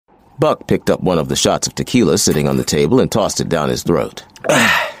Buck picked up one of the shots of tequila sitting on the table and tossed it down his throat.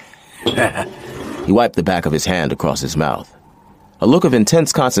 He wiped the back of his hand across his mouth. A look of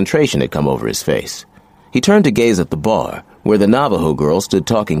intense concentration had come over his face. He turned to gaze at the bar, where the Navajo girl stood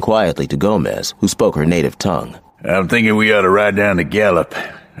talking quietly to Gomez, who spoke her native tongue. I'm thinking we ought to ride down to Gallup.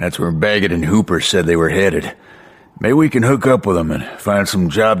 That's where Baggett and Hooper said they were headed. Maybe we can hook up with them and find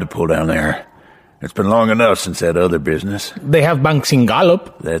some job to pull down there. It's been long enough since that other business. They have banks in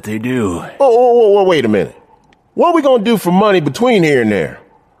Gallup. That they do. Oh, wait a minute. What are we gonna do for money between here and there?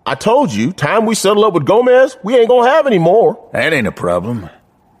 I told you, time we settle up with Gomez, we ain't gonna have any more. That ain't a problem.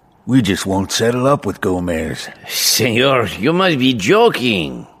 We just won't settle up with Gomez. Senor, you must be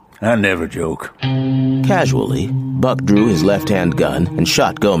joking. I never joke. Casually, Buck drew his left-hand gun and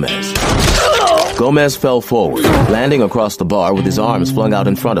shot Gomez. Gomez fell forward, landing across the bar with his arms flung out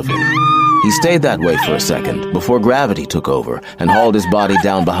in front of him. He stayed that way for a second before gravity took over and hauled his body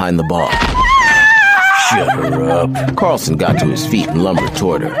down behind the bar. Shut her up. Carlson got to his feet and lumbered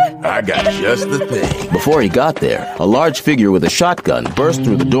toward her. I got just the thing. Before he got there, a large figure with a shotgun burst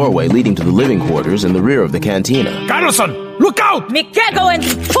through the doorway leading to the living quarters in the rear of the cantina. Carlson, look out! Me cago en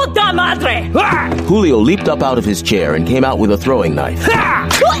puta madre! Julio leaped up out of his chair and came out with a throwing knife.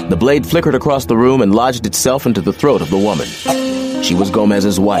 The blade flickered across the room and lodged itself into the throat of the woman. She was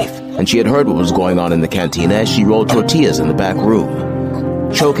Gomez's wife, and she had heard what was going on in the cantina as she rolled tortillas in the back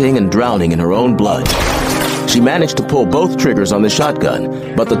room. Choking and drowning in her own blood, she managed to pull both triggers on the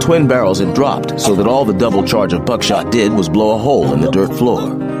shotgun, but the twin barrels had dropped so that all the double charge of buckshot did was blow a hole in the dirt floor.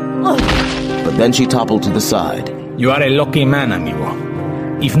 But then she toppled to the side. You are a lucky man,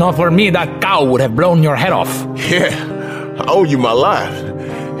 amigo. If not for me, that cow would have blown your head off. Yeah, I owe you my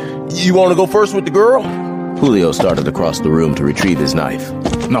life. You want to go first with the girl? Julio started across the room to retrieve his knife.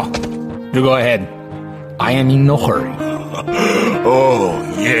 No, you go ahead. I am in no hurry. Oh,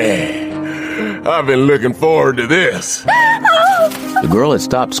 yeah. I've been looking forward to this. The girl had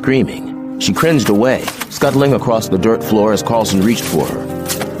stopped screaming. She cringed away, scuttling across the dirt floor as Carlson reached for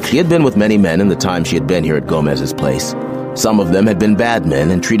her. She had been with many men in the time she had been here at Gomez's place. Some of them had been bad men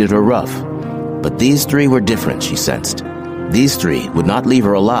and treated her rough. But these three were different, she sensed. These three would not leave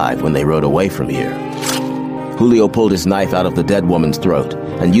her alive when they rode away from here. Julio pulled his knife out of the dead woman's throat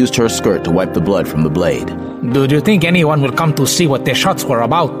and used her skirt to wipe the blood from the blade. Do you think anyone will come to see what the shots were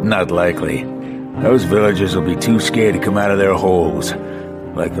about? Not likely. Those villagers will be too scared to come out of their holes,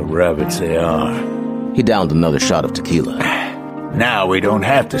 like the rabbits they are. He downed another shot of tequila. Now we don't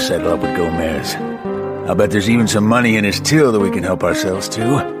have to settle up with Gomez. I'll bet there's even some money in his till that we can help ourselves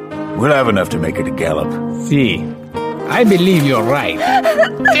to. We'll have enough to make it to Gallup. See, I believe you're right.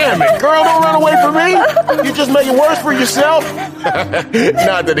 Damn it, girl, don't run away from me. You just make it worse for yourself.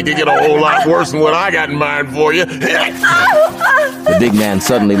 Not that it could get a whole lot worse than what I got in mind for you. The big man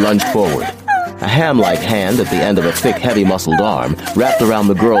suddenly lunged forward. A ham-like hand at the end of a thick, heavy-muscled arm wrapped around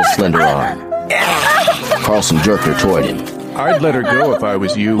the girl's slender arm. Carlson jerked her toward him. I'd let her go if I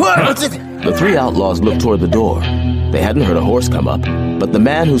was you. The three outlaws looked toward the door. They hadn't heard a horse come up, but the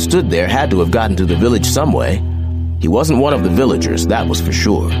man who stood there had to have gotten to the village some way. He wasn't one of the villagers, that was for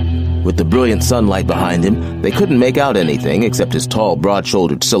sure. With the brilliant sunlight behind him, they couldn't make out anything except his tall,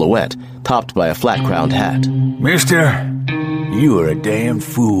 broad-shouldered silhouette, topped by a flat-crowned hat. Mister, you are a damn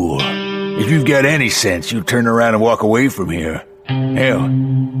fool. If you've got any sense, you'll turn around and walk away from here. Hell,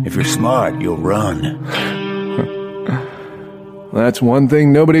 if you're smart, you'll run. That's one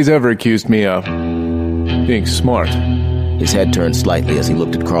thing nobody's ever accused me of. Being smart. His head turned slightly as he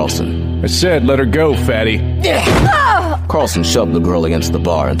looked at Carlson. I said let her go, fatty. Carlson shoved the girl against the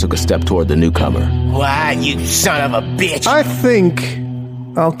bar and took a step toward the newcomer. Why, you son of a bitch! I think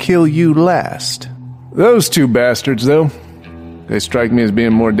I'll kill you last. Those two bastards, though, they strike me as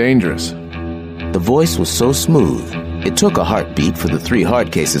being more dangerous. The voice was so smooth, it took a heartbeat for the three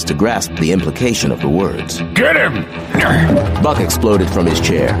hard cases to grasp the implication of the words. Get him! Buck exploded from his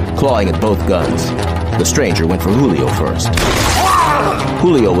chair, clawing at both guns. The stranger went for Julio first.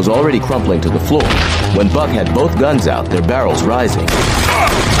 Julio was already crumpling to the floor when Buck had both guns out, their barrels rising.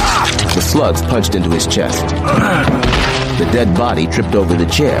 The slugs punched into his chest. The dead body tripped over the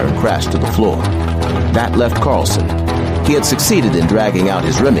chair and crashed to the floor. That left Carlson. He had succeeded in dragging out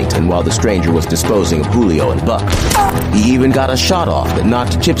his Remington while the stranger was disposing of Julio and Buck. He even got a shot off that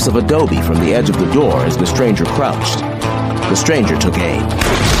knocked chips of adobe from the edge of the door as the stranger crouched. The stranger took aim.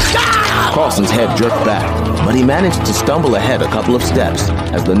 Carlson's head jerked back, but he managed to stumble ahead a couple of steps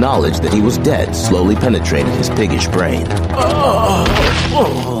as the knowledge that he was dead slowly penetrated his piggish brain.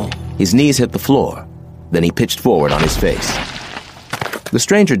 His knees hit the floor. Then he pitched forward on his face. The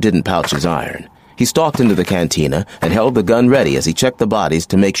stranger didn't pouch his iron. He stalked into the cantina and held the gun ready as he checked the bodies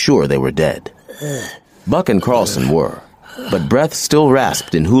to make sure they were dead. Buck and Carlson were, but breath still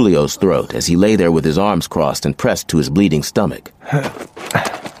rasped in Julio's throat as he lay there with his arms crossed and pressed to his bleeding stomach.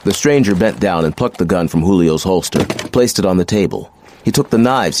 The stranger bent down and plucked the gun from Julio's holster, placed it on the table. He took the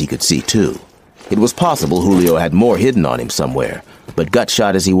knives he could see, too. It was possible Julio had more hidden on him somewhere, but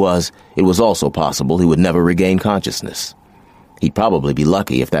gut-shot as he was, it was also possible he would never regain consciousness. He'd probably be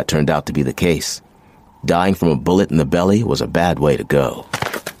lucky if that turned out to be the case. Dying from a bullet in the belly was a bad way to go.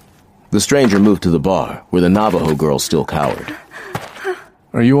 The stranger moved to the bar, where the Navajo girl still cowered.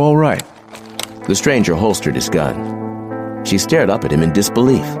 Are you all right? The stranger holstered his gun. She stared up at him in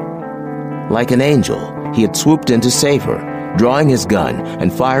disbelief. Like an angel, he had swooped in to save her, drawing his gun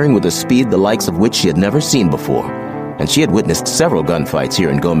and firing with a speed the likes of which she had never seen before, and she had witnessed several gunfights here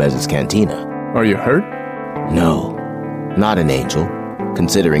in Gomez's cantina. Are you hurt? No, not an angel,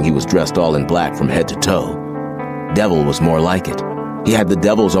 considering he was dressed all in black from head to toe. Devil was more like it. He had the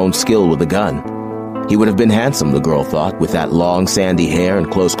devil's own skill with a gun. He would have been handsome, the girl thought, with that long sandy hair and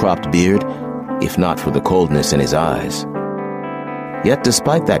close-cropped beard, if not for the coldness in his eyes. Yet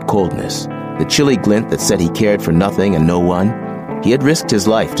despite that coldness, the chilly glint that said he cared for nothing and no one, he had risked his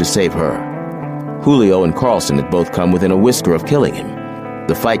life to save her. Julio and Carlson had both come within a whisker of killing him.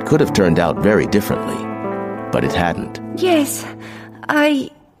 The fight could have turned out very differently, but it hadn't. Yes,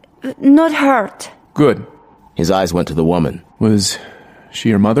 not hurt. Good. His eyes went to the woman. Was she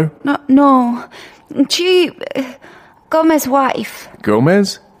your mother? No. She... Gomez's wife.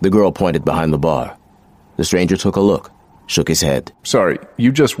 Gomez? The girl pointed behind the bar. The stranger took a look, shook his head. Sorry,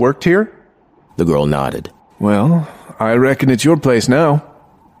 you just worked here? The girl nodded. Well, I reckon it's your place now.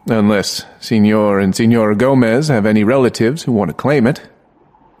 Unless Senor and Senora Gomez have any relatives who want to claim it.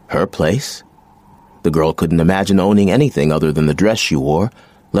 Her place? The girl couldn't imagine owning anything other than the dress she wore,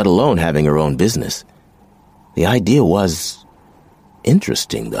 let alone having her own business. The idea was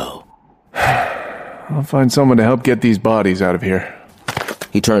interesting, though. I'll find someone to help get these bodies out of here.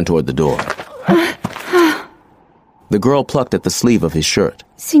 He turned toward the door. The girl plucked at the sleeve of his shirt.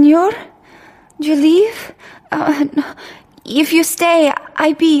 Senor, do you leave? No. If you stay,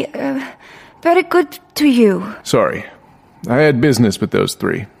 I'd be very good to you. Sorry. I had business with those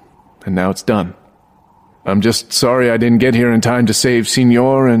three, and now it's done. I'm just sorry I didn't get here in time to save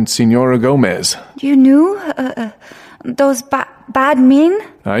Senor and Senora Gomez. You knew those bad men?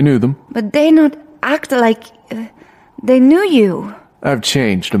 I knew them. But they not act like they knew you. I've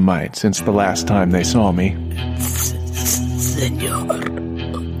changed a mite since the last time they saw me. Senor.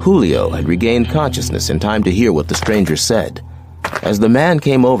 Julio had regained consciousness in time to hear what the stranger said. As the man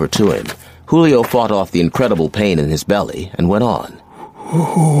came over to him, Julio fought off the incredible pain in his belly and went on.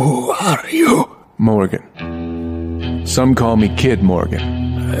 Who are you? Morgan. Some call me Kid Morgan.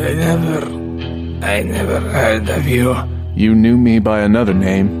 I never heard of you. You knew me by another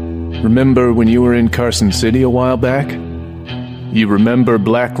name. Remember when you were in Carson City a while back? You remember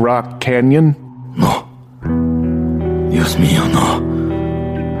Black Rock Canyon? No. Dios mío, no.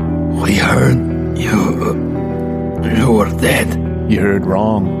 We heard you were dead. You heard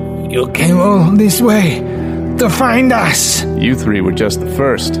wrong. You came all this way to find us. You three were just the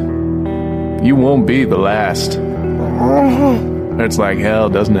first. You won't be the last. Hurts like hell,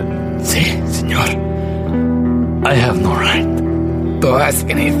 doesn't it? Sí, senor. I have no right to ask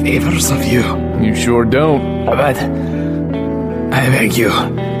any favors of you. You sure don't. But I beg you,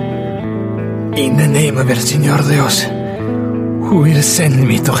 in the name of El Señor Dios, who will send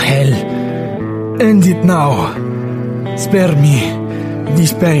me to hell, end it now. Spare me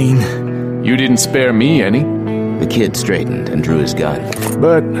this pain. You didn't spare me any. The kid straightened and drew his gun.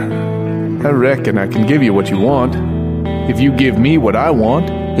 But I reckon I can give you what you want. If you give me what I want.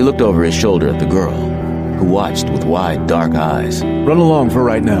 He looked over his shoulder at the girl, who watched with wide, dark eyes. Run along for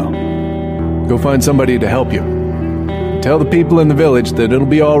right now. Go find somebody to help you. Tell the people in the village that it'll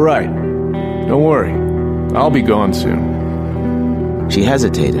be all right. Don't worry. I'll be gone soon. She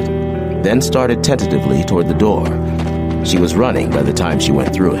hesitated, then started tentatively toward the door. She was running by the time she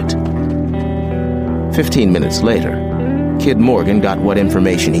went through it. 15 minutes later, Kid Morgan got what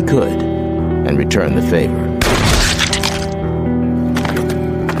information he could and returned the favor.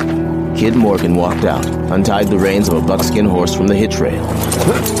 Kid Morgan walked out, untied the reins of a buckskin horse from the hitch rail,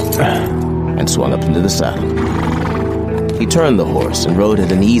 and swung up into the saddle. He turned the horse and rode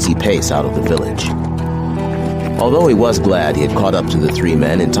at an easy pace out of the village. Although he was glad he had caught up to the three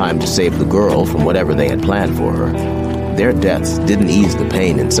men in time to save the girl from whatever they had planned for her, their deaths didn't ease the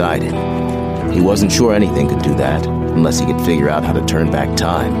pain inside him. He wasn't sure anything could do that, unless he could figure out how to turn back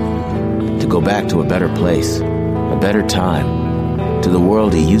time. To go back to a better place, a better time, to the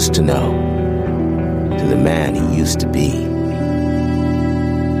world he used to know. to the man he used to be.